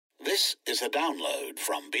This is a download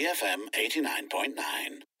from BFM 89.9,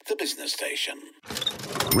 the business station.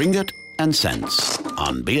 Ringgit and Cents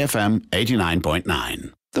on BFM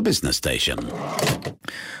 89.9, the business station.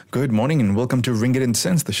 Good morning and welcome to Ringgit and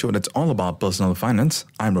Cents, the show that's all about personal finance.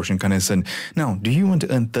 I'm Roshan Kanesan. Now, do you want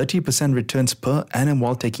to earn 30% returns per annum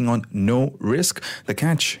while taking on no risk? The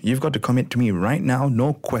catch, you've got to commit to me right now,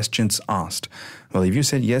 no questions asked. Well, if you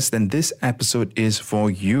said yes, then this episode is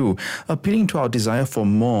for you. Appealing to our desire for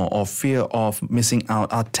more or fear of missing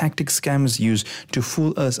out are tactics scammers use to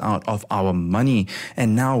fool us out of our money.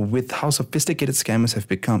 And now, with how sophisticated scammers have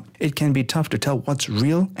become, it can be tough to tell what's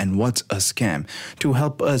real and what's a scam. To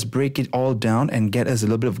help us break it all down and get us a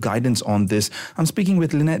little bit of guidance on this, I'm speaking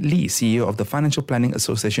with Lynette Lee, CEO of the Financial Planning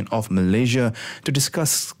Association of Malaysia, to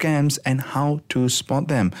discuss scams and how to spot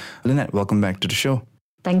them. Lynette, welcome back to the show.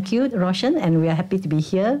 Thank you, Roshan, and we are happy to be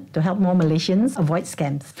here to help more Malaysians avoid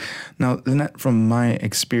scams. Now, Lynette, from my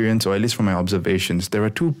experience, or at least from my observations, there are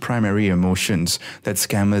two primary emotions that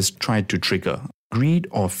scammers try to trigger: greed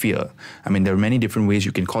or fear. I mean, there are many different ways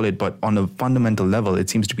you can call it, but on a fundamental level, it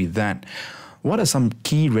seems to be that. What are some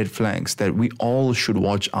key red flags that we all should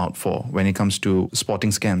watch out for when it comes to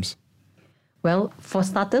spotting scams? Well, for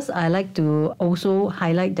starters, I like to also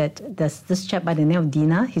highlight that there's this chap by the name of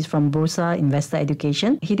Dina. He's from Bursa Investor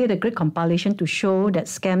Education. He did a great compilation to show that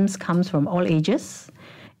scams comes from all ages,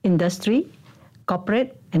 industry,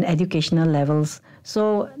 corporate, and educational levels.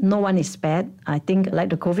 So no one is spared. I think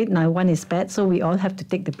like the COVID, no one is spared. So we all have to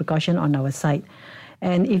take the precaution on our side.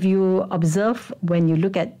 And if you observe when you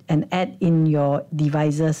look at an ad in your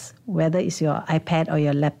devices, whether it's your iPad or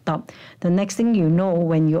your laptop, the next thing you know,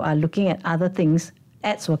 when you are looking at other things,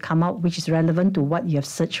 ads will come out which is relevant to what you have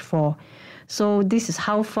searched for. So this is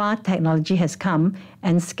how far technology has come,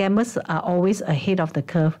 and scammers are always ahead of the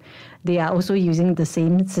curve. They are also using the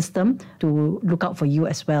same system to look out for you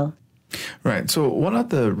as well. Right. So what are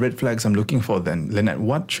the red flags I'm looking for then, Lynette?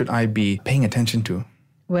 What should I be paying attention to?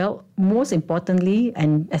 Well, most importantly,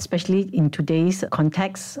 and especially in today's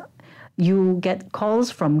context, you get calls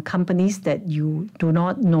from companies that you do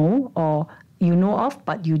not know or you know of,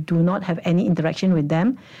 but you do not have any interaction with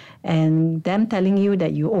them, and them telling you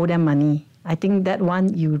that you owe them money. I think that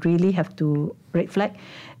one you really have to red flag,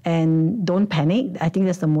 and don't panic. I think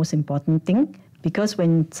that's the most important thing, because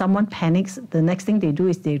when someone panics, the next thing they do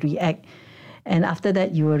is they react, and after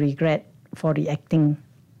that you will regret for reacting.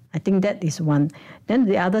 I think that is one. Then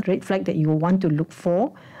the other red flag that you want to look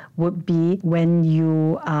for would be when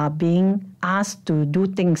you are being asked to do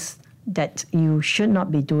things that you should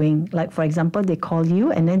not be doing. Like, for example, they call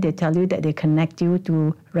you and then they tell you that they connect you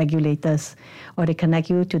to regulators or they connect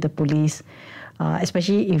you to the police,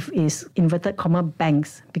 especially if it's inverted comma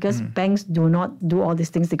banks, because banks do not do all these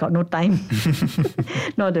things. They got no time,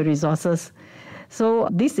 nor the resources. So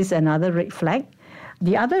this is another red flag.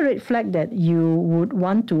 The other red flag that you would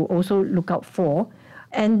want to also look out for,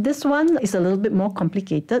 and this one is a little bit more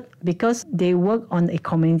complicated because they work on a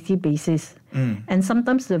community basis. And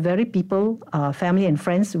sometimes the very people, family and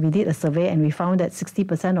friends, we did a survey and we found that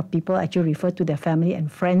 60% of people actually refer to their family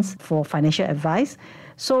and friends for financial advice.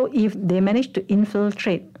 So if they manage to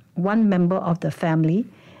infiltrate one member of the family,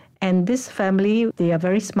 and this family, they are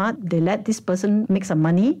very smart, they let this person make some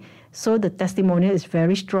money, so the testimonial is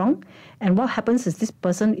very strong. And what happens is this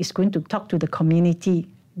person is going to talk to the community,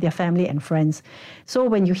 their family and friends. So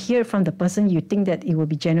when you hear from the person, you think that it will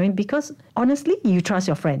be genuine because honestly, you trust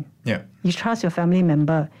your friend. Yeah. You trust your family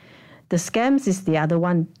member. The scams is the other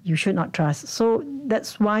one you should not trust. So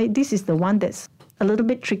that's why this is the one that's a little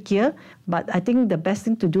bit trickier. But I think the best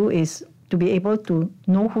thing to do is to be able to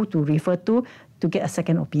know who to refer to get a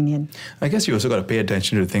second opinion. I guess you also got to pay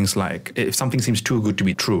attention to things like if something seems too good to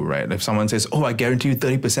be true, right? If someone says, oh, I guarantee you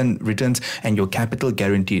 30% returns and your capital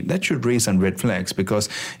guaranteed, that should raise some red flags, because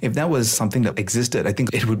if that was something that existed, I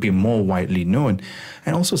think it would be more widely known.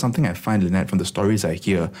 And also something I find, Lynette, from the stories I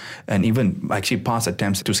hear, and even actually past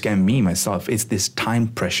attempts to scam me myself, it's this time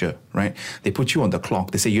pressure, right? They put you on the clock.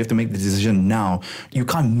 They say you have to make the decision now. You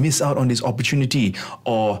can't miss out on this opportunity,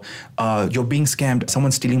 or you're being scammed.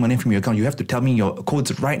 Someone's stealing money from your account. You have to tell me your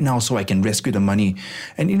codes right now so I can rescue the money.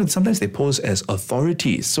 And sometimes they pose as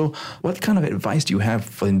authorities. So what kind of advice do you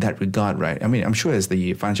have in that regard, right? I mean, I'm sure as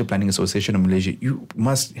the Financial Planning Association of Malaysia, you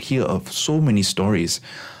must hear of so many stories.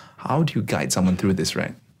 How do you guide someone through this,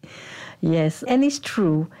 right? Yes, and it's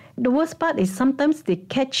true. The worst part is sometimes they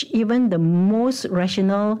catch even the most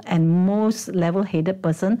rational and most level-headed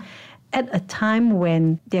person at a time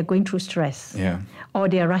when they're going through stress. Yeah. Or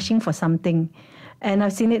they're rushing for something. And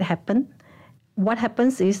I've seen it happen. What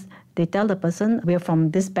happens is they tell the person, we're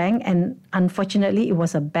from this bank, and unfortunately it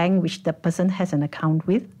was a bank which the person has an account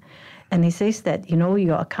with. And he says that,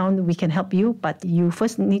 your account, we can help you, but you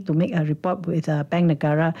first need to make a report with Bank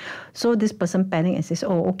Negara. So this person panicked and says,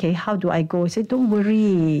 oh, okay, how do I go? He said, don't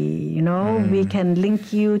worry, we can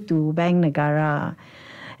link you to Bank Negara.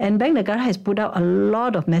 And Bank Negara has put out a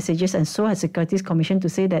lot of messages, and so has Securities Commission, to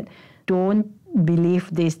say that don't believe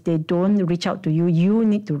this. They don't reach out to you. You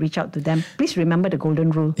need to reach out to them. Please remember the golden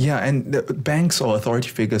rule. Yeah, and the banks or authority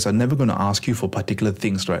figures are never going to ask you for particular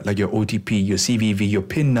things, right? Like your OTP, your CVV, your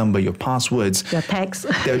PIN number, your passwords. Your tax.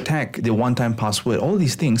 Their tag, their one-time password, all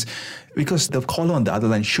these things. Because the caller on the other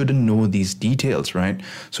line shouldn't know these details, right?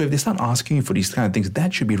 So if they start asking you for these kind of things,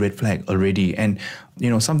 that should be red flag already. And,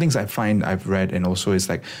 some things I find I've read and also is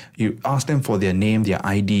like you ask them for their name, their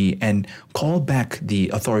ID, and call back the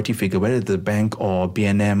authority figure, whether it's the bank or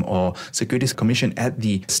BNM or Securities Commission, at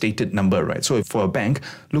the stated number, right? So if for a bank,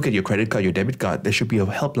 look at your credit card, your debit card, there should be a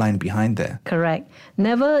helpline behind there. Correct.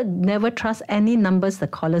 Never trust any numbers the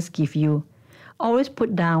callers give you. Always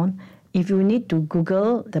put down, if you need to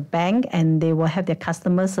Google the bank and they will have their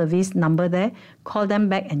customer service number there, call them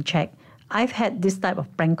back and check. I've had this type of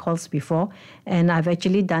prank calls before, and I've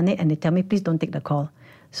actually done it, and they tell me, please don't take the call.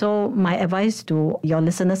 So my advice to your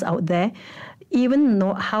listeners out there, even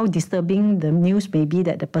know how disturbing the news may be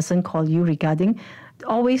that the person called you regarding,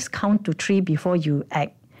 always count to 3 before you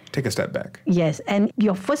act. Take a step back. Yes, and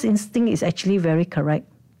your first instinct is actually very correct.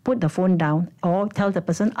 Put the phone down or tell the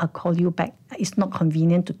person, I'll call you back. It's not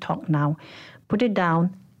convenient to talk now. Put it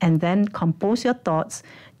down and then compose your thoughts,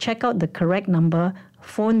 check out the correct number,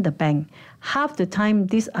 phone the bank. Half the time,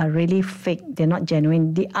 these are really fake. They're not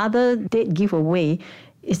genuine. The other dead giveaway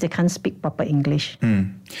is they can't speak proper English.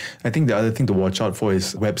 I think the other thing to watch out for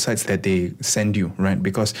is websites that they send you, right?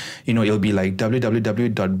 Because, it'll be like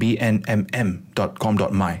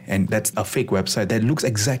www.bnmm.com.my, and that's a fake website that looks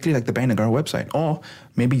exactly like the Bank Negara website, or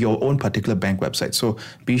maybe your own particular bank website. So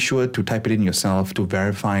be sure to type it in yourself to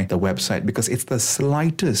verify the website, because it's the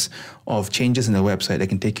slightest of changes in the website that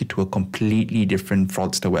can take you to a completely different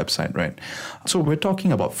fraudster website, right? So we're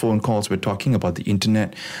talking about phone calls, we're talking about the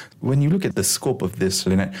internet. When you look at the scope of this,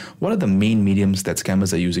 Lynette, what are the main mediums that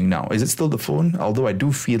scammers are using now? Is it still the phone? Although I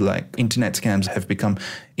do feel like internet scams have become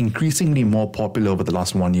increasingly more popular over the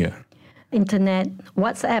last 1 year. Internet,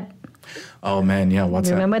 WhatsApp. Oh man, yeah,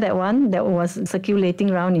 WhatsApp. Remember that one that was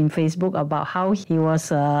circulating around in Facebook about how he was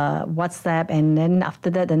WhatsApp, and then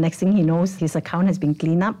after that, the next thing he knows, his account has been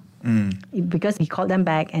cleaned up. Because he called them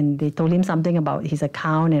back and they told him something about his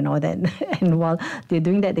account and all that. And while they're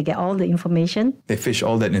doing that, they get all the information. They fish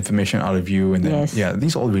all that information out of you. And then, yes. Yeah,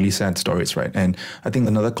 these are all really sad stories, right? And I think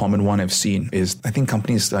another common one I've seen is, I think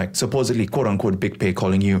companies like supposedly, quote unquote, Big Pay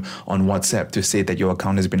calling you on WhatsApp to say that your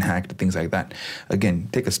account has been hacked and things like that. Again,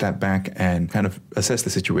 take a step back and kind of assess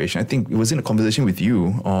the situation. I think it was in a conversation with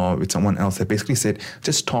you or with someone else that basically said,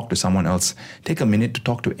 just talk to someone else. Take a minute to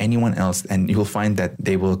talk to anyone else, and you'll find that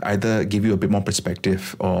they will either give you a bit more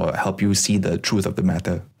perspective or help you see the truth of the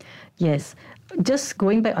matter. Yes. Just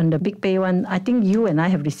going back on the Big Pay one, I think you and I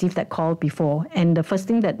have received that call before. And the first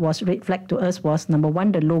thing that was red flag to us was, number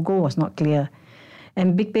one, the logo was not clear.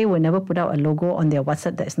 And Big Pay will never put out a logo on their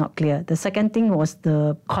WhatsApp that's not clear. The second thing was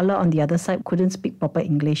the caller on the other side couldn't speak proper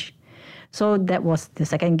English. So that was the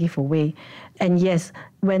second giveaway. And yes,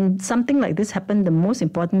 when something like this happened, the most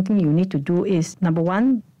important thing you need to do is, number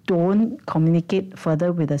one, don't communicate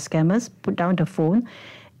further with the scammers. Put down the phone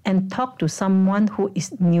and talk to someone who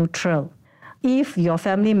is neutral. If your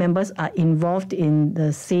family members are involved in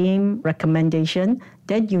the same recommendation,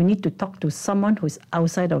 then you need to talk to someone who's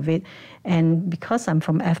outside of it. And because I'm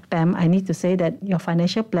from FPAM, I need to say that your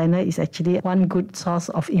financial planner is actually one good source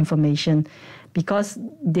of information, because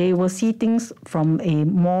they will see things from a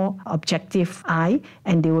more objective eye,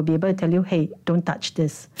 and they will be able to tell you, hey, don't touch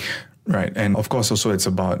this. Right. And of course, also it's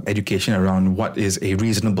about education around what is a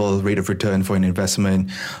reasonable rate of return for an investment,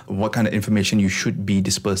 what kind of information you should be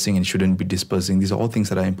dispersing and shouldn't be dispersing. These are all things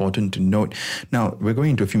that are important to note. Now, we're going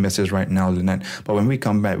into a few messages right now, Lynette, but when we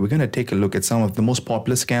come back, we're going to take a look at some of the most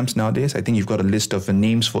popular scams nowadays. I think you've got a list of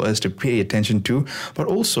names for us to pay attention to, but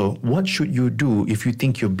also, what should you do if you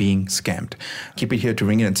think you're being scammed? Keep it here to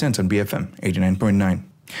Ringgit and Cents on BFM 89.9.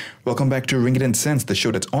 Welcome back to Ringgit and Cents, the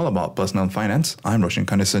show that's all about personal finance. I'm Roshan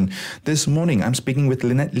Kanesan. This morning, I'm speaking with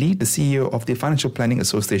Lynette Lee, the CEO of the Financial Planning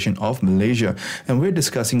Association of Malaysia, and we're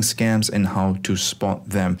discussing scams and how to spot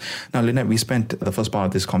them. Now, Lynette, we spent the first part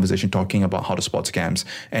of this conversation talking about how to spot scams,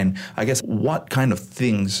 and I guess what kind of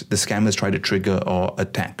things the scammers try to trigger or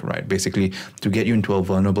attack, right? Basically, to get you into a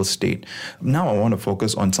vulnerable state. Now, I want to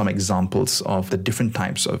focus on some examples of the different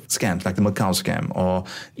types of scams, like the Macau scam or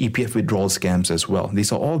EPF withdrawal scams as well.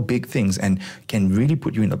 These are all big things and can really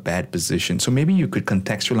put you in a bad position. So maybe you could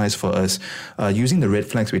contextualize for us, using the red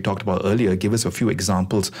flags we talked about earlier, give us a few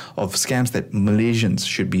examples of scams that Malaysians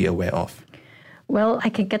should be aware of. Well, I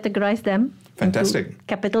can categorize them. Fantastic.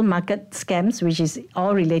 Capital market scams, which is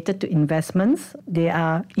all related to investments. There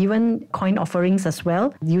are even coin offerings as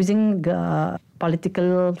well, using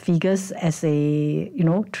political figures as a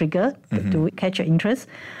trigger to catch your interest.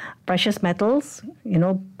 Precious metals,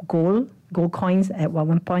 gold coins at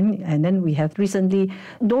one point, and then we have recently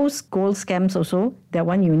those gold scams also. That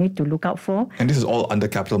one you need to look out for. And this is all under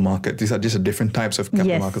capital market. These are just different types of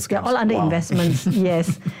capital market scams. They're all under investments.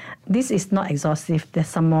 Yes. This is not exhaustive. There's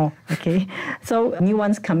some more. Okay. So new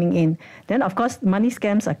ones coming in. Then of course money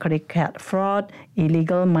scams are credit card fraud,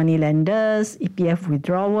 illegal money lenders, EPF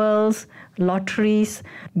withdrawals, lotteries,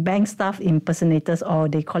 bank staff impersonators, or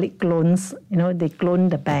they call it clones. They clone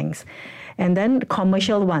the banks. And then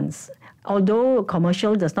commercial ones. Although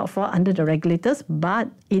commercial does not fall under the regulators, but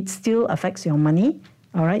it still affects your money.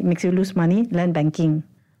 All right, makes you lose money. Land banking,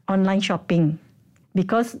 online shopping.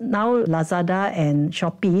 Because now Lazada and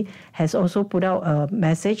Shopee has also put out a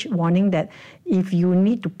message warning that if you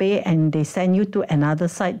need to pay and they send you to another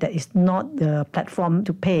site that is not the platform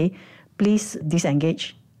to pay, please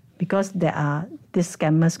disengage, because there are these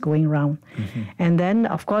scammers going around. And then,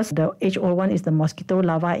 of course, the age-old one is the mosquito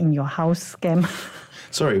larva in your house scam.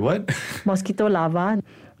 Sorry, what? Mosquito larva.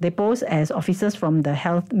 They pose as officers from the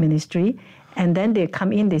health ministry, and then they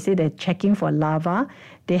come in, they say they're checking for larva.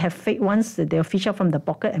 They have fake ones that they'll fish out from the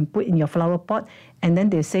pocket and put in your flower pot, and then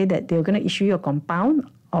they say that they're going to issue you a compound,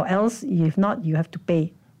 or else, if not, you have to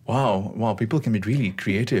pay. Wow, people can be really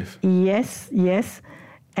creative. Yes.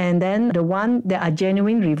 And then the one, there are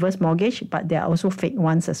genuine reverse mortgage, but there are also fake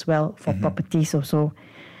ones as well for properties also.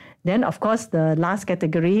 Then, of course, the last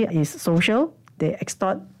category is social. They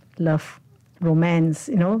extort love, romance.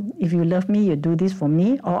 If you love me, you do this for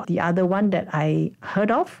me. Or the other one that I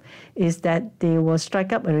heard of is that they will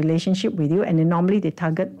strike up a relationship with you, and then normally they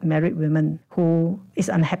target married women who is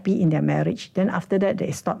unhappy in their marriage. Then after that, they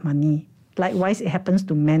extort money. Likewise, it happens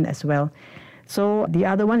to men as well. So the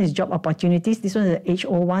other one is job opportunities. This one is the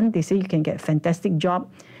age-old one. They say you can get fantastic job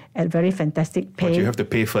at very fantastic pay. But you have to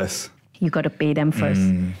pay first. You got to pay them first.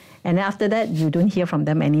 And then after that, you don't hear from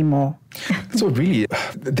them anymore. So really,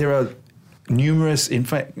 there are numerous, in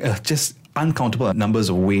fact, just uncountable numbers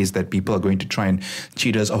of ways that people are going to try and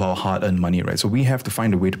cheat us of our hard-earned money, right? So we have to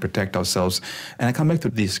find a way to protect ourselves. And I come back to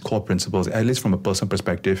these core principles, at least from a personal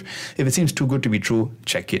perspective. If it seems too good to be true,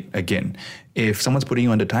 check it again. If someone's putting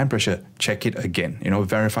you under time pressure, check it again.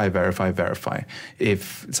 Verify.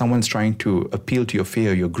 If someone's trying to appeal to your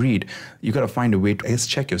fear, your greed, you got to find a way to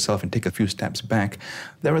check yourself and take a few steps back.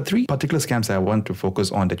 There are 3 particular scams that I want to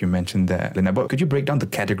focus on that you mentioned there, Lynette. But could you break down the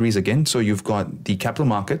categories again? So you've got the capital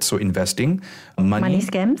markets, so investing, money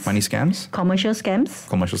scams, commercial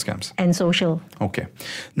scams, and social. Okay.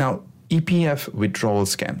 Now, EPF withdrawal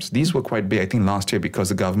scams. These were quite big, I think, last year, because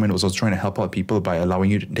the government was also trying to help out people by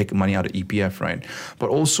allowing you to take money out of EPF, right? But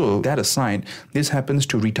also, that aside, this happens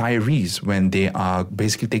to retirees when they are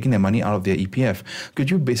basically taking their money out of their EPF.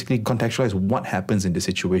 Could you basically contextualize what happens in this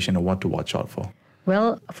situation and what to watch out for?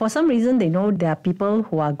 Well, for some reason, they know there are people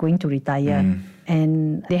who are going to retire.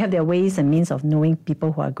 And they have their ways and means of knowing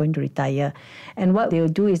people who are going to retire. And what they will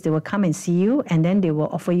do is they will come and see you, and then they will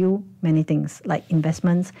offer you many things like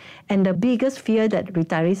investments. And the biggest fear that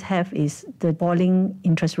retirees have is the falling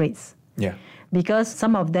interest rates. Yeah. Because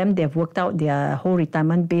some of them, they've worked out their whole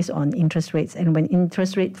retirement based on interest rates. And when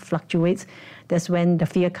interest rate fluctuates, that's when the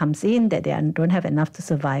fear comes in that they don't have enough to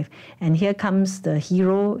survive. And here comes the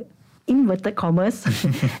hero, inverted commas,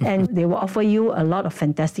 and they will offer you a lot of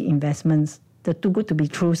fantastic investments. The too good to be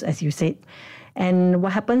truths, as you said. And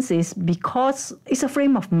what happens is, because it's a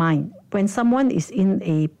frame of mind, when someone is in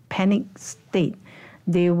a panic state,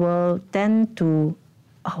 they will tend to,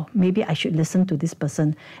 maybe I should listen to this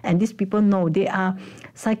person. And these people know they are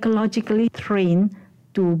psychologically trained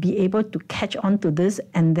to be able to catch on to this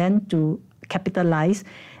and then to capitalize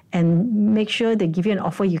and make sure they give you an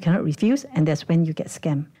offer you cannot refuse, and that's when you get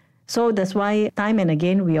scammed. So that's why time and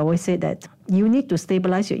again we always say that you need to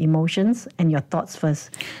stabilize your emotions and your thoughts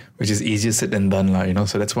first. Which is easier said than done,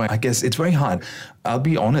 So that's why I guess it's very hard. I'll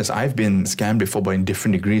be honest, I've been scammed before, but in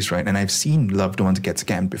different degrees, right? And I've seen loved ones get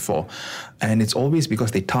scammed before. And it's always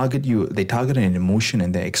because they target you, they target an emotion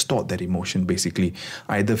and they extort that emotion, basically.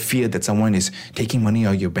 Either fear that someone is taking money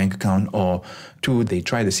out of your bank account, or 2, they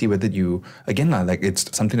try to see whether you, again, like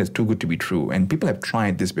it's something that's too good to be true. And people have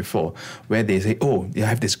tried this before, where they say, I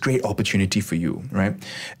have this great opportunity for you, right?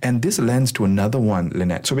 And this lends to to another one,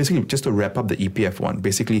 Lynette. So basically, just to wrap up the EPF one,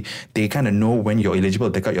 basically, they kind of know when you're eligible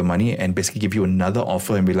to take out your money and basically give you another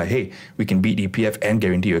offer and be like, hey, we can beat EPF and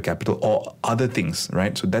guarantee your capital or other things,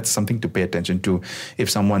 right? So that's something to pay attention to if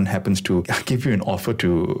someone happens to give you an offer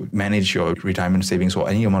to manage your retirement savings or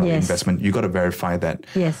any amount of investment. You got to verify that.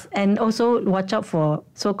 Yes, and also watch out for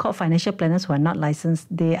so-called financial planners who are not licensed.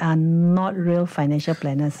 They are not real financial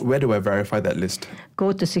planners. Where do I verify that list?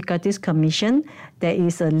 Go to Securities Commission. There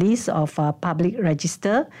is a list of public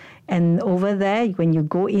register. And over there, when you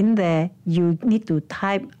go in there, you need to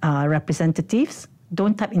type representatives.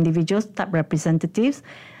 Don't type individuals, type representatives.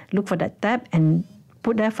 Look for that tab and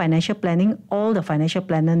put there financial planning. All the financial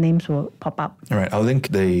planner names will pop up. All right, I'll link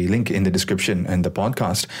the link in the description and the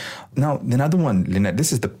podcast. Now, another one, Lynette,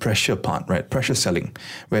 this is the pressure part, right? Pressure selling,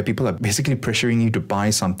 where people are basically pressuring you to buy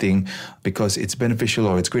something because it's beneficial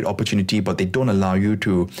or it's a great opportunity, but they don't allow you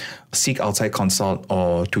to seek outside consult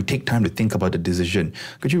or to take time to think about the decision.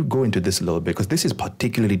 Could you go into this a little bit? Because this is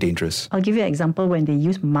particularly dangerous. I'll give you an example when they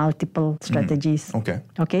use multiple strategies.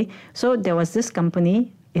 Okay. So there was this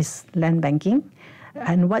company, is Land Banking.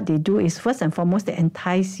 And what they do is, first and foremost, they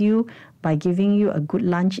entice you by giving you a good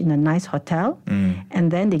lunch in a nice hotel. And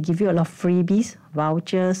then they give you a lot of freebies,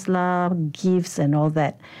 vouchers, gifts and all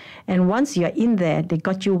that. And once you're in there, they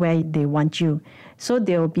got you where they want you. So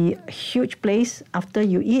there will be a huge place. After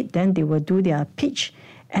you eat, then they will do their pitch.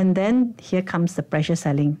 And then here comes the pressure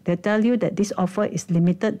selling. They tell you that this offer is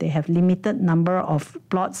limited. They have limited number of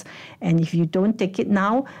plots. And if you don't take it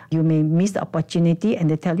now, you may miss the opportunity. And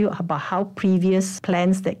they tell you about how previous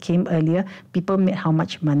plans that came earlier, people made how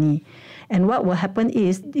much money. And what will happen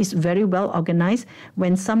is, it's very well organized.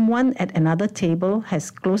 When someone at another table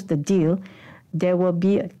has closed the deal, there will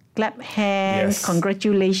be a clap hands,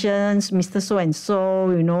 congratulations, Mr.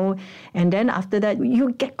 So-and-so, and then after that,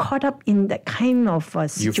 you get caught up in that kind of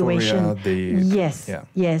situation. Euphoria,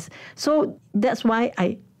 Yes. So that's why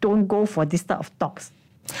I don't go for this type of talks.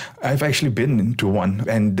 I've actually been into one,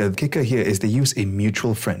 and the kicker here is they use a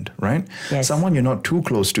mutual friend, right? Yes. Someone you're not too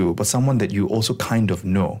close to, but someone that you also kind of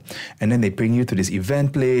know. And then they bring you to this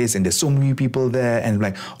event place, and there's so many people there, and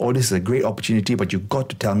like, oh, this is a great opportunity, but you got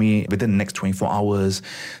to tell me within the next 24 hours.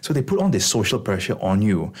 So they put on this social pressure on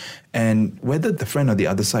you. And whether the friend or the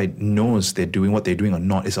other side knows they're doing what they're doing or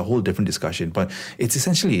not is a whole different discussion. But it's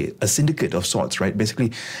essentially a syndicate of sorts, right?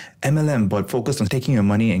 Basically, MLM, but focused on taking your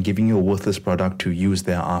money and giving you a worthless product to use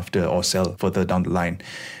thereafter or sell further down the line.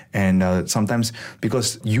 And sometimes,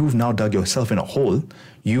 because you've now dug yourself in a hole,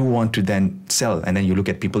 you want to then sell, and then you look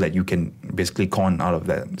at people that you can basically con out of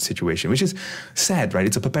that situation, which is sad, right?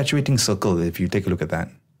 It's a perpetuating circle if you take a look at that.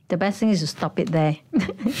 The best thing is to stop it there.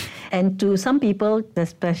 And to some people,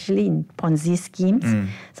 especially in Ponzi schemes,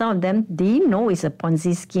 some of them, they know it's a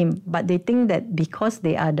Ponzi scheme, but they think that because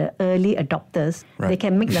they are the early adopters, they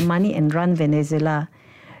can make the money and run Venezuela.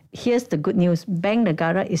 Here's the good news. Bank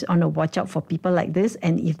Negara is on a watch out for people like this.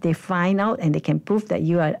 And if they find out and they can prove that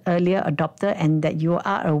you are an earlier adopter and that you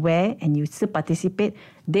are aware and you still participate,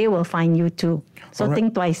 they will find you too. So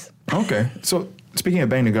think twice. Okay. So speaking of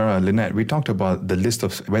Bank Negara, Lynette, we talked about the list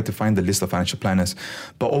of where to find the list of financial planners.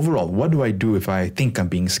 But overall, what do I do if I think I'm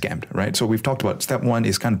being scammed, right? So we've talked about step one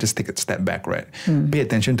is kind of just take a step back, right? Pay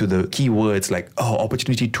attention to the keywords like,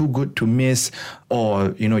 opportunity too good to miss,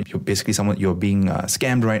 or, you're basically you're being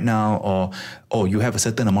scammed right now, or you have a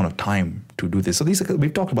certain amount of time to do this. So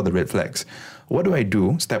we've talked about the red flags. What do I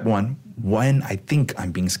do, step one, when I think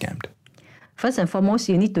I'm being scammed? First and foremost,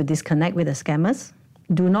 you need to disconnect with the scammers.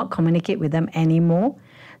 Do not communicate with them anymore.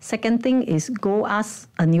 Second thing is go ask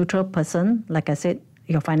a neutral person, like I said,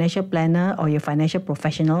 your financial planner or your financial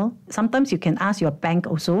professional. Sometimes you can ask your bank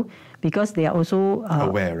also, because they are also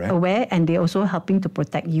aware, right? Aware, and they're also helping to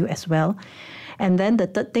protect you as well. And then the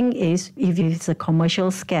third thing is, if it's a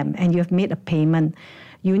commercial scam and you've made a payment,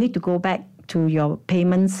 you need to go back to your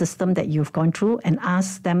payment system that you've gone through and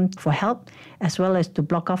ask them for help, as well as to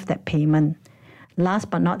block off that payment. Last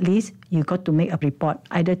but not least, you got to make a report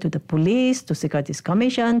either to the police, to Securities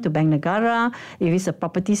Commission, to Bank Negara. If it's a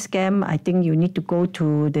property scam, I think you need to go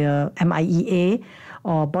to the MIEA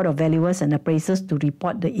or Board of Valuers and Appraisers to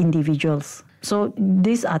report the individuals. So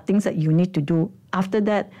these are things that you need to do. After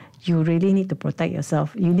that, you really need to protect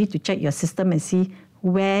yourself. You need to check your system and see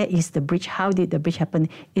where is the breach, how did the breach happen?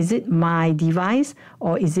 Is it my device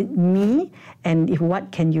or is it me? And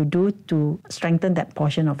what can you do to strengthen that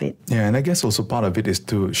portion of it? Yeah, and I guess also part of it is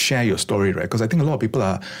to share your story, right? Because I think a lot of people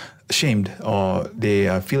are ashamed or they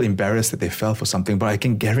feel embarrassed that they fell for something. But I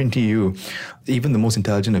can guarantee you, even the most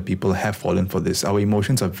intelligent of people have fallen for this. Our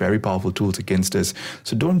emotions are very powerful tools against us.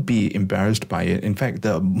 So don't be embarrassed by it. In fact,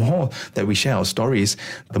 the more that we share our stories,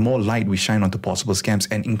 the more light we shine onto possible scams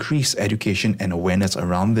and increase education and awareness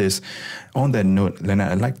around this. On that note,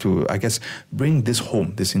 Leonard, I'd like to, bring this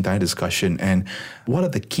home, this entire discussion. And what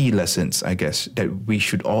are the key lessons, that we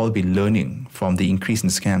should all be learning from the increase in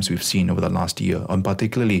scams we've seen over the last year, and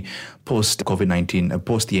particularly post-COVID-19,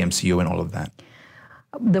 post the MCO and all of that?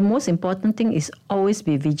 The most important thing is always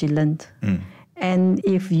be vigilant. And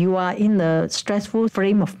if you are in a stressful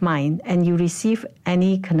frame of mind and you receive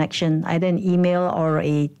any connection, either an email or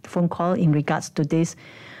a phone call in regards to this,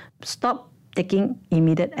 stop taking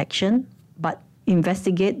immediate action, but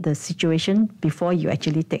investigate the situation before you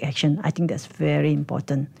actually take action. I think that's very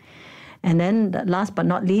important. And then last but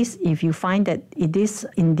not least, if you find that it is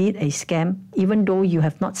indeed a scam, even though you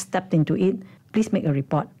have not stepped into it, please make a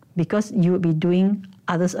report, because you will be doing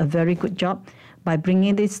others a very good job by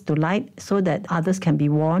bringing this to light so that others can be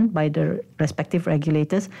warned by the respective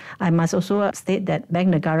regulators. I must also state that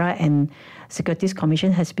Bank Negara and Securities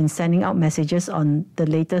Commission has been sending out messages on the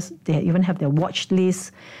latest. They even have their watch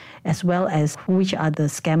list, as well as which are the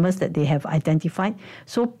scammers that they have identified.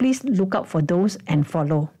 So please look out for those and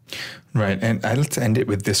follow. Right, and let's end it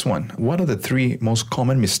with this one. What are the 3 most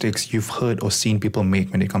common mistakes you've heard or seen people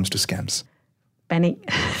make when it comes to scams? Panic.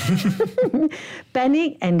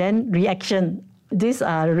 Panic and then reaction. These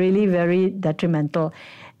are really very detrimental.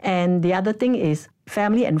 And the other thing is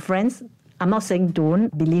family and friends. I'm not saying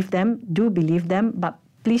don't believe them, do believe them, but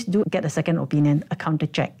please do get a second opinion, a counter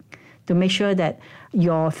check, to make sure that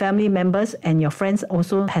your family members and your friends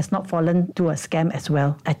also has not fallen to a scam as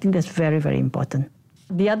well. I think that's very, very important.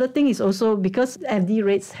 The other thing is also because FD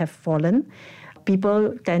rates have fallen,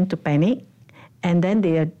 people tend to panic, and then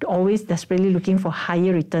they are always desperately looking for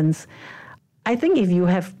higher returns. I think if you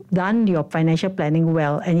have done your financial planning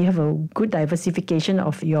well and you have a good diversification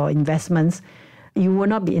of your investments, you will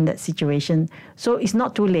not be in that situation. So it's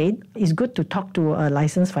not too late. It's good to talk to a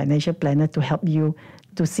licensed financial planner to help you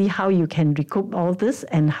to see how you can recoup all this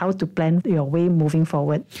and how to plan your way moving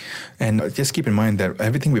forward. And just keep in mind that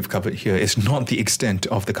everything we've covered here is not the extent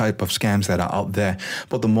of the type of scams that are out there,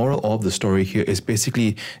 but the moral of the story here is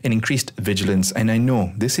basically an increased vigilance. And I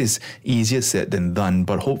know this is easier said than done,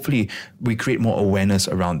 but hopefully we create more awareness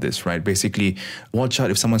around this, right? Basically, watch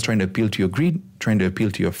out if someone's trying to appeal to your greed, trying to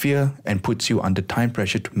appeal to your fear, and puts you under time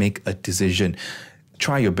pressure to make a decision.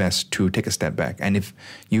 Try your best to take a step back. And if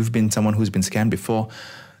you've been someone who's been scammed before,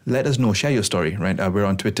 let us know. Share your story, right? We're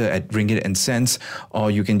on Twitter at Ringgit and Cents, or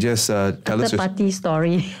you can just tell us third-party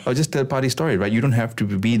story. Or just third-party story, right? You don't have to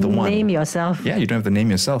be the one. Name yourself. Yeah, you don't have to name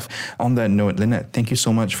yourself. On that note, Lynette, thank you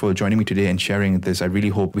so much for joining me today and sharing this. I really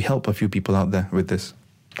hope we help a few people out there with this.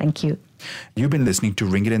 Thank you. You've been listening to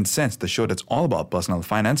Ringgit and Cents, the show that's all about personal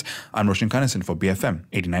finance. I'm Roshan Kanasan for BFM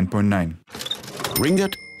 89.9.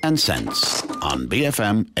 Ringgit and Cents on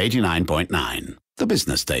BFM 89.9, the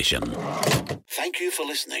business station. Thank you for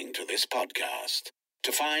listening to this podcast.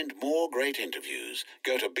 To find more great interviews,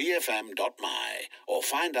 go to bfm.my or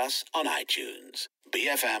find us on iTunes.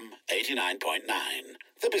 BFM 89.9,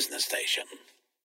 the business station.